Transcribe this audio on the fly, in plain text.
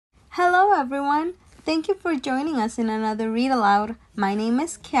Hello everyone! Thank you for joining us in another read aloud. My name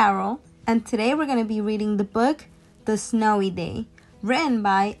is Carol, and today we're going to be reading the book The Snowy Day, written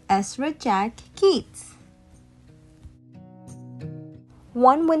by Ezra Jack Keats.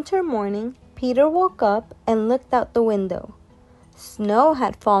 One winter morning, Peter woke up and looked out the window. Snow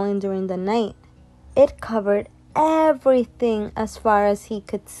had fallen during the night. It covered everything as far as he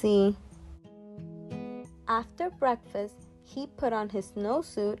could see. After breakfast, he put on his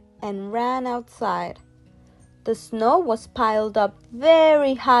snowsuit and ran outside. The snow was piled up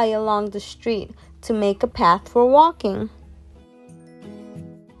very high along the street to make a path for walking.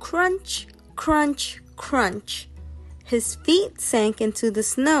 Crunch, crunch, crunch. His feet sank into the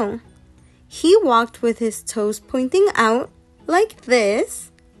snow. He walked with his toes pointing out, like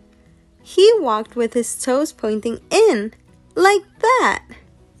this. He walked with his toes pointing in, like that.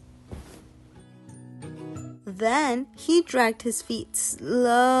 Then he dragged his feet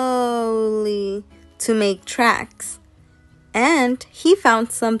slowly to make tracks. And he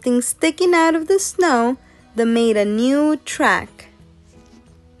found something sticking out of the snow that made a new track.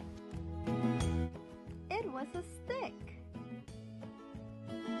 It was a stick.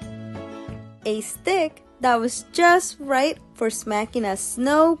 A stick that was just right for smacking a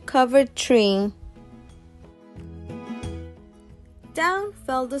snow-covered tree. Down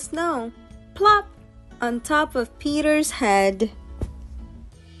fell the snow, plop, on top of Peter's head.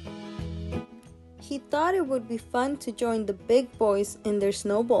 He thought it would be fun to join the big boys in their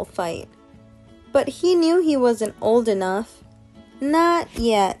snowball fight, but he knew he wasn't old enough. Not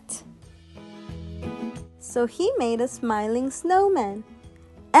yet. So he made a smiling snowman,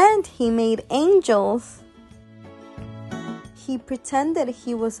 and he made angels. He pretended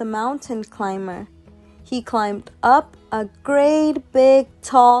he was a mountain climber. He climbed up a great big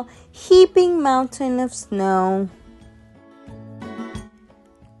tall heaping mountain of snow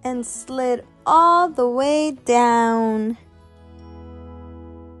and slid all the way down.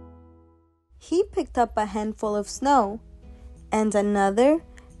 He picked up a handful of snow and another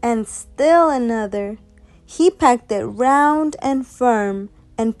and still another. He packed it round and firm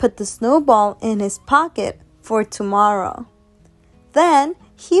and put the snowball in his pocket for tomorrow. Then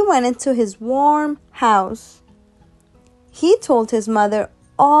he went into his warm house. He told his mother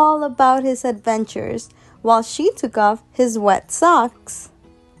all about his adventures while she took off his wet socks.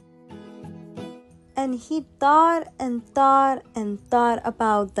 And he thought and thought and thought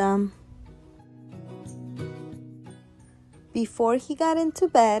about them. Before he got into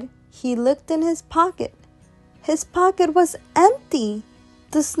bed, he looked in his pocket. His pocket was empty.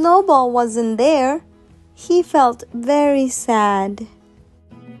 The snowball wasn't there. He felt very sad.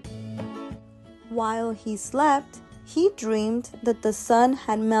 While he slept, he dreamed that the sun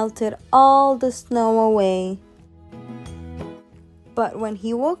had melted all the snow away. But when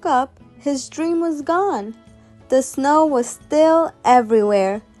he woke up, his dream was gone. The snow was still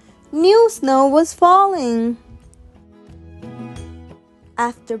everywhere. New snow was falling.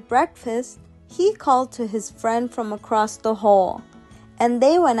 After breakfast, he called to his friend from across the hall, and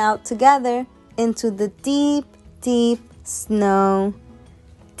they went out together into the deep, deep snow.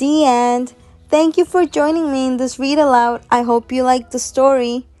 The end. Thank you for joining me in this read aloud. I hope you liked the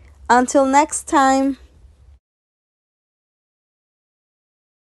story. Until next time.